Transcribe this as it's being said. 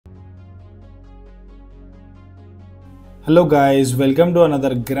Hello guys, welcome to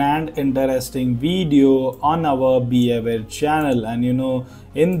another grand interesting video on our Be Aware channel. And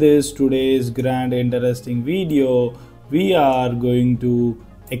in this today's grand interesting video we are going to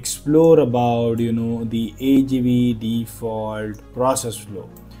explore about the AGV default process flow.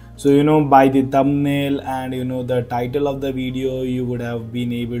 So by the thumbnail and the title of the video you would have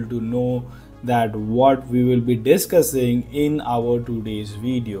been able to know that what we will be discussing in our today's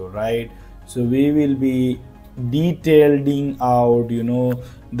video, right? So we will be detailing out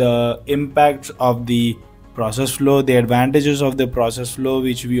the impacts of the process flow, the advantages of the process flow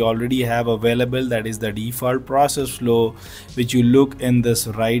which we already have available, that is the default process flow, which you look in this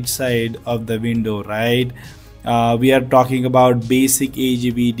right side of the window, right? We are talking about basic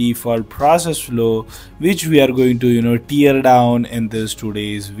AGV default process flow, which we are going to tear down in this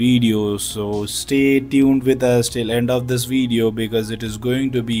today's video. So stay tuned with us till end of this video because it is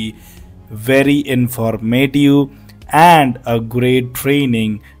going to be very informative and a great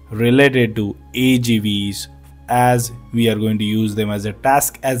training related to AGVs, as we are going to use them as a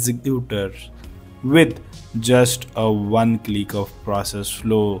task executors with just a one click of process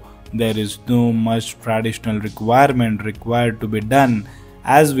flow. There is no much traditional requirement required to be done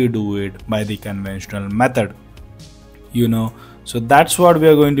as we do it by the conventional method. So that's what we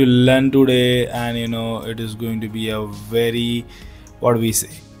are going to learn today, and it is going to be a very, what we say,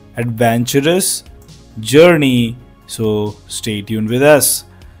 adventurous journey. So stay tuned with us.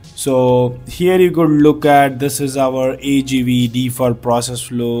 So here you could look at, this is our AGV default process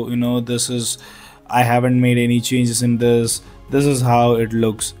flow. This is, I haven't made any changes in this. This is how it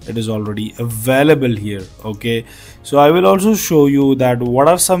looks. It is already available here. Okay, so I will also show you that what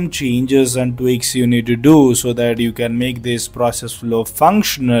are some changes and tweaks you need to do so that you can make this process flow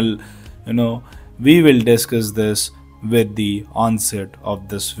functional. We will discuss this with the onset of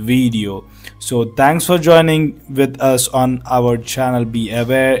this video. So thanks for joining with us on our channel Be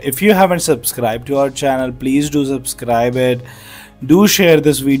Aware. If you haven't subscribed to our channel, please do subscribe it. Do share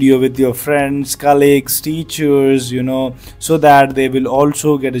this video with your friends, colleagues, teachers, so that they will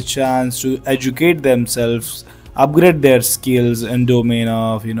also get a chance to educate themselves, upgrade their skills in domain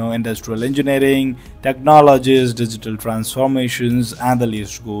of industrial engineering, technologies, digital transformations, and the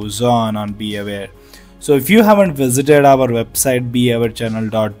list goes on Be Aware. So if you haven't visited our website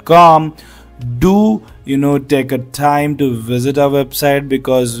beawarechannel.com, do take a time to visit our website,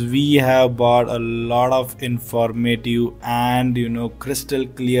 because we have brought a lot of informative and crystal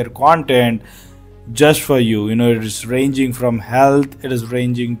clear content just for you. It is ranging from health, it is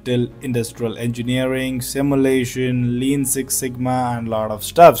ranging till industrial engineering, simulation, Lean Six Sigma, and lot of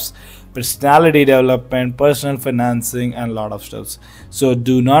stuffs, personality development, personal financing, and lot of stuffs. So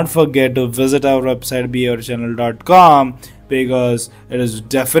do not forget to visit our website beawarechannel.com, because it is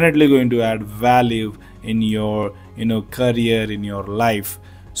definitely going to add value in your career, in your life.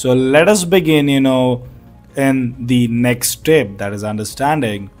 So let us begin in the next step, that is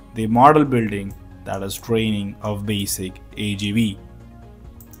understanding the model building, that is training of basic AGV.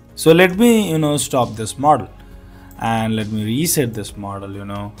 So let me stop this model and let me reset this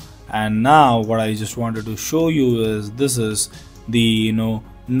model. And now what I just wanted to show you is, this is the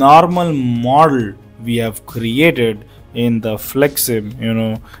normal model we have created in the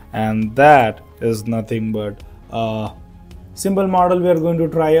Flexsim, and that is nothing but a simple model we are going to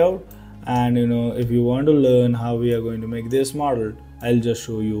try out. And if you want to learn how we are going to make this model, I'll just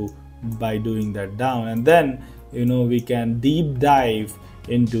show you by doing that down, and then we can deep dive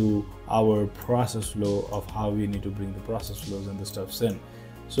into our process flow of how we need to bring the process flows and the stuffs in.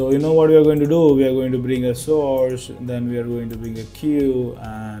 So what we are going to do, we are going to bring a source, then we are going to bring a queue,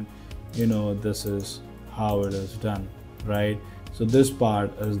 and this is how it is done, right? So this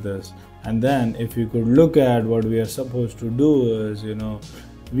part is this, and then if you could look at what we are supposed to do is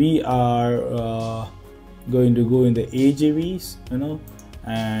we are going to go in the AGVs,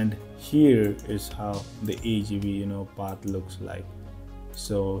 and here is how the AGV path looks like.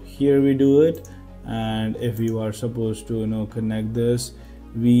 So here we do it, and if you are supposed to connect this,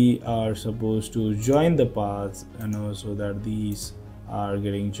 we are supposed to join the paths so that these are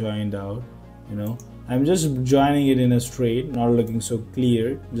getting joined out. I'm just joining it in a straight, not looking so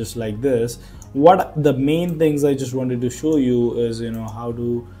clear, just like this. What the main things I just wanted to show you is how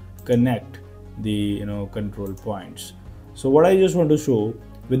to connect the control points. So what I just want to show,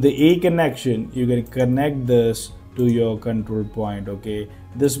 with the A connection, you can connect this to your control point. Okay,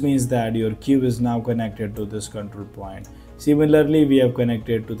 this means that your queue is now connected to this control point. Similarly, we have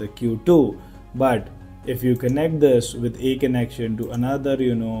connected to the Q2, but if you connect this with A connection to another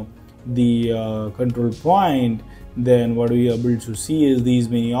the control point, then what we are able to see is these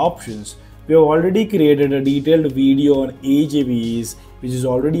many options. We have already created a detailed video on AGVs, which is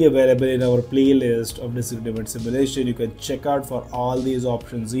already available in our playlist of discrete event simulation. You can check out for all these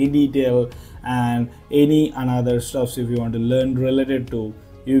options in detail, and any another stuff if you want to learn related to,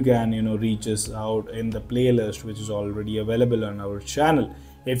 you can reach us out in the playlist which is already available on our channel.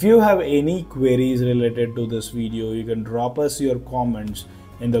 If you have any queries related to this video, you can drop us your comments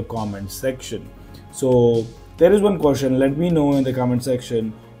in the comment section. So there is one question, let me know in the comment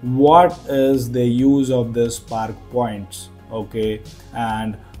section, what is the use of the spark points, okay,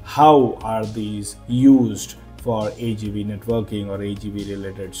 and how are these used for AGV networking or AGV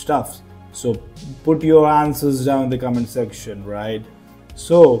related stuff? So put your answers down in the comment section, right?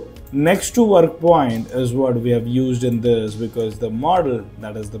 So next to work point is what we have used in this, because the model,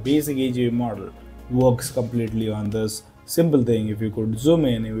 that is the basic AGV model, works completely on this simple thing. If you could zoom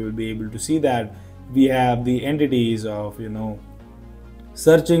in, you will be able to see that we have the entities of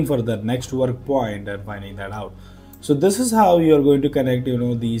searching for the next work point and finding that out. So this is how you are going to connect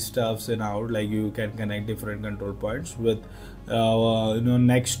these stuffs in out, like you can connect different control points with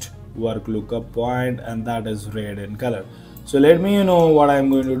next work lookup point, and that is red in color. So let me what I'm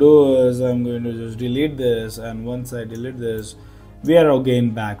going to do is I'm going to just delete this, and once I delete this, we are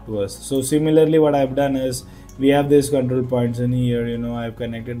again back to us. So similarly, what I've done is we have these control points in here. I've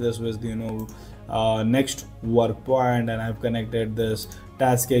connected this with next work point, and I've connected this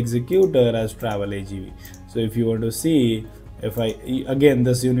task executor as travel AGV. So if you want to see, if again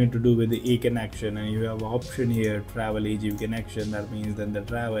this you need to do with the A connection, and you have an option here, travel AGV connection. That means then the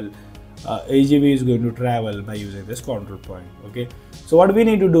travel AGV is going to travel by using this control point. Okay, so what we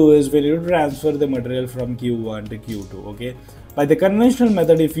need to do is we need to transfer the material from Q1 to Q2. Okay, by the conventional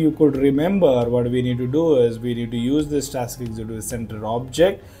method, if you could remember, what we need to do is we need to use this task executor center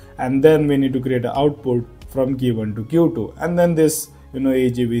object, and then we need to create an output from Q1 to Q2, and then this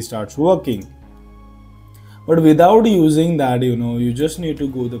AGV starts working. But without using that, you just need to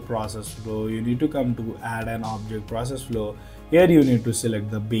go the process flow. You need to come to add an object process flow. Here you need to select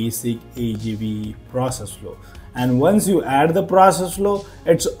the basic AGV process flow, and once you add the process flow,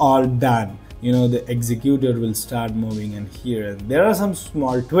 it's all done. The executor will start moving in here, and there are some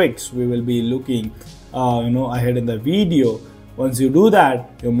small tweaks we will be looking ahead in the video. Once you do that,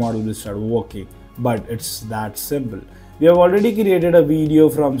 your model will start working, but it's that simple. We have already created a video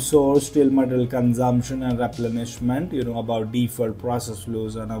from source till material consumption and replenishment, about default process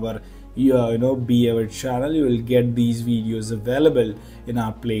flows on our behavior channel. You will get these videos available in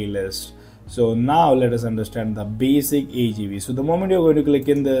our playlist. So now let us understand the basic AGV. So the moment you're going to click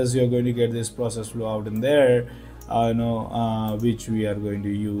in this, you're going to get this process flow out in there, which we are going to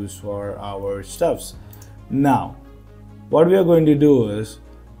use for our stuffs. Now what we are going to do is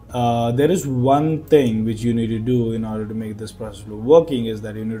there is one thing which you need to do in order to make this process flow working, is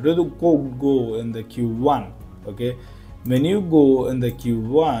that you need to go in the Q1. Okay, when you go in the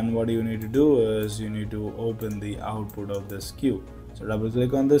Q1, what you need to do is you need to open the output of this queue. So double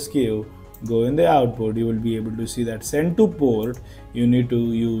click on this queue, go in the output, you will be able to see that send to port. You need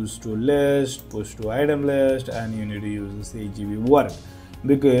to use to list, push to item list, and you need to use this AGV work,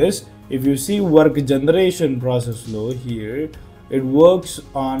 because if you see work generation process flow here, it works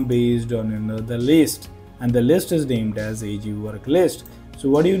on based on the list, and the list is named as AGV work list. So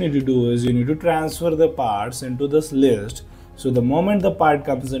what you need to do is you need to transfer the parts into this list. So the moment the part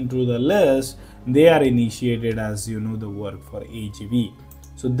comes into the list, they are initiated as the work for AGV.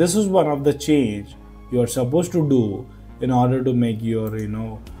 So this is one of the change you are supposed to do in order to make your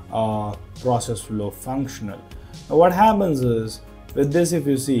process flow functional. Now what happens is, with this, if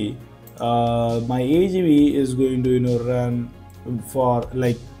you see, my AGV is going to run for,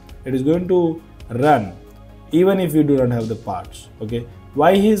 like, it is going to run even if you do not have the parts. Okay,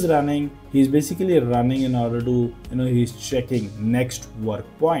 why he's running? He's basically running in order to he's checking next work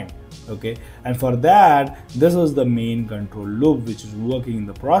point. Okay, and for that, this is the main control loop which is working in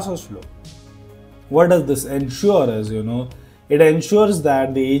the process flow. What does this ensure is, it ensures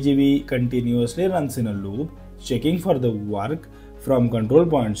that the AGV continuously runs in a loop, checking for the work from control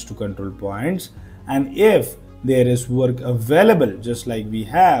points to control points, and if there is work available, just like we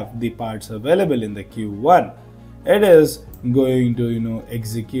have the parts available in the Q1, it is going to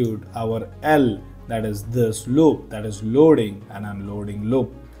execute our L, that is this loop, that is loading and unloading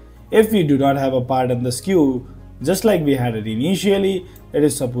loop. If we do not have a part in this queue, just like we had it initially, it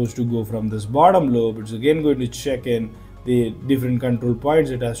is supposed to go from this bottom loop. It's again going to check in the different control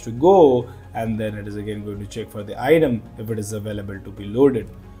points it has to go, and then it is again going to check for the item if it is available to be loaded.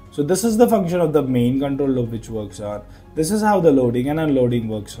 So this is the function of the main control loop which works on. This is how the loading and unloading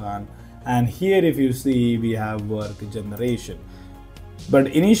works on. And here if you see, we have work generation. But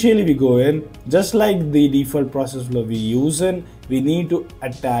initially we go in, just like the default process flow we use in, we need to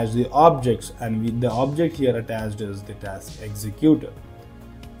attach the objects, and the object here attached is the task executor.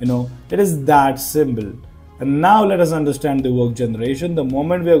 It is that simple. And now let us understand the work generation. The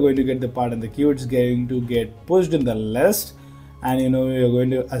moment we are going to get the part in the queue, it's going to get pushed in the list, and we are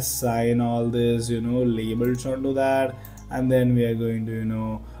going to assign all this labels onto that, and then we are going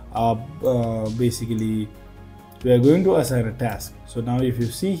to basically we are going to assign a task. So now if you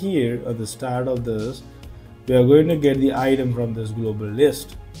see here at the start of this, we are going to get the item from this global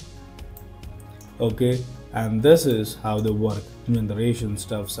list. Okay, and this is how the work generation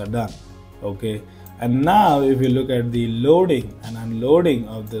stuffs are done. Okay, and now if you look at the loading and unloading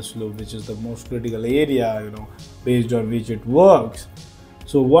of this loop, which is the most critical area based on which it works.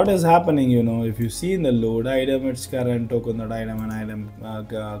 So what is happening, if you see in the load item, it's current, token, item, and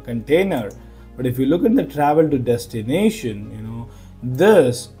item container. But if you look at the travel to destination,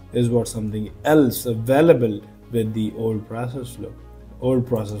 this is what something else available with the old process flow. Old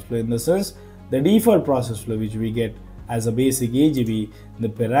process flow in the sense, the default process flow which we get as a basic AGV, the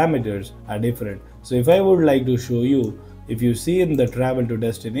parameters are different. So if I would like to show you, if you see in the travel to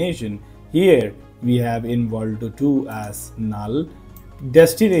destination, here we have involved2 as null,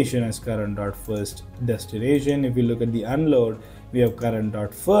 destination as current.first destination. If you look at the unload, we have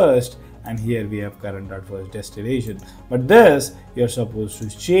current.first, and here we have current.first destination. But this you're supposed to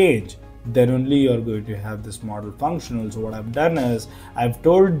change, then only you're going to have this model functional. So what I've done is I've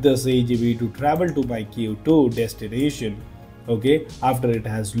told this AGV to travel to my Q2 destination, okay, after it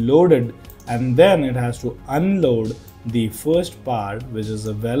has loaded, and then it has to unload the first part which is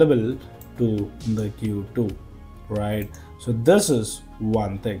available to the Q2, right? So this is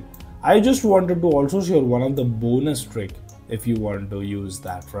one thing. I just wanted to also share one of the bonus trick if you want to use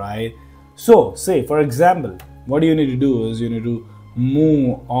that, right? So say for example, what you need to do is you need to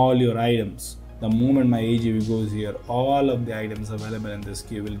move all your items. The moment my AGV goes here, all of the items available in this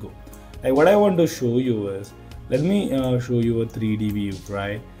queue will go. Like what I want to show you is, let me show you a 3D view,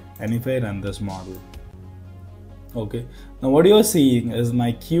 right? And if I run this model, okay, now what you're seeing is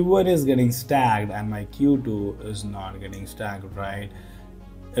my Q1 is getting stacked and my Q2 is not getting stacked, right?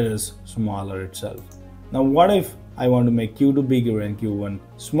 It is smaller itself. Now what if I want to make Q2 bigger and Q1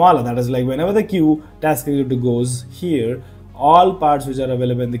 smaller? That is like whenever the Q task executor goes here, all parts which are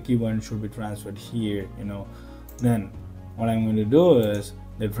available in the Q1 should be transferred here, Then what I'm going to do is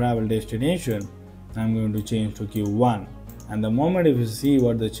the travel destination, I'm going to change to Q1. And the moment if you see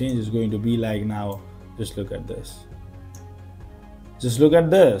what the change is going to be like now, just look at this. Just look at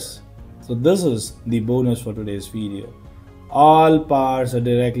this. So this is the bonus for today's video. All parts are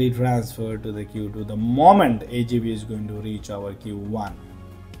directly transferred to the Q2 the moment AGV is going to reach our Q1.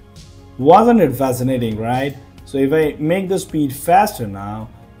 Wasn't it fascinating, right? So if I make the speed faster now,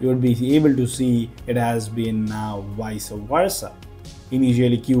 you would be able to see it has been now vice versa.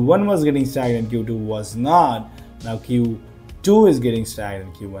 Initially Q1 was getting stacked and Q2 was not. Now Q2 is getting stacked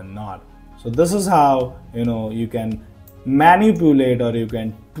and Q1 not. So this is how you can manipulate or you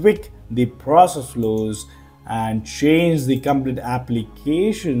can tweak the process flows and change the complete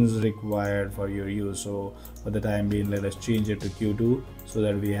applications required for your use. So for the time being, let us change it to Q2 so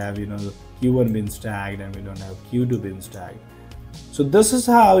that we have Q1 been stacked and we don't have Q2 been stacked. So this is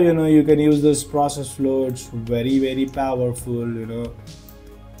how you can use this process flow. It's very, very powerful.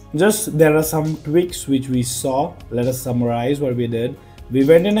 Just there are some tweaks which we saw. Let us summarize what we did. We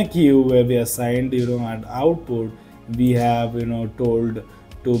went in a queue where we assigned at output we have told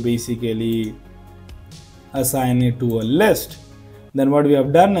to basically assign it to a list. Then what we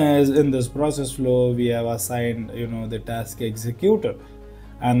have done is in this process flow we have assigned the task executor,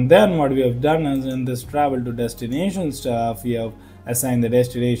 and then what we have done is in this travel to destination stuff we have assigned the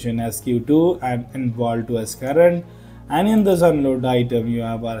destination as Q2 and involved to as current, and in this unload item you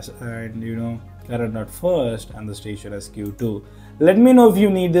have assigned current.first and the station as Q2. Let me know if you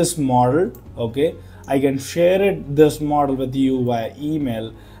need this model, okay? I can share this model with you via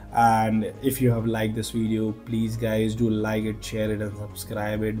email. And if you have liked this video, please guys do like it, share it and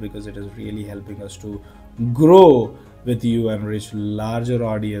subscribe it, because it is really helping us to grow with you and reach larger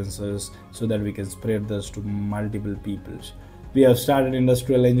audiences so that we can spread this to multiple people. We have started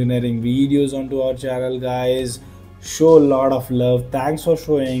industrial engineering videos onto our channel, guys. Show a lot of love. Thanks for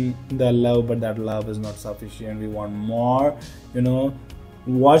showing the love, but that love is not sufficient. We want more.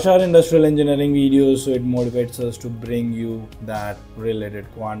 Watch our industrial engineering videos so it motivates us to bring you that related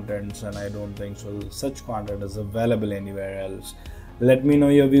contents, and I don't think so such content is available anywhere else. Let me know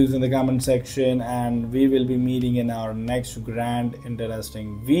your views in the comment section, and we will be meeting in our next grand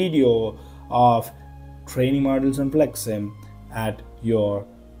interesting video of training models in Flexsim at your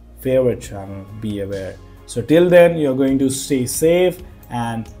favorite channel, Be Aware. So till then, you're going to stay safe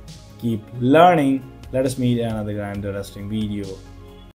and keep learning. Let us meet in another grand interesting video.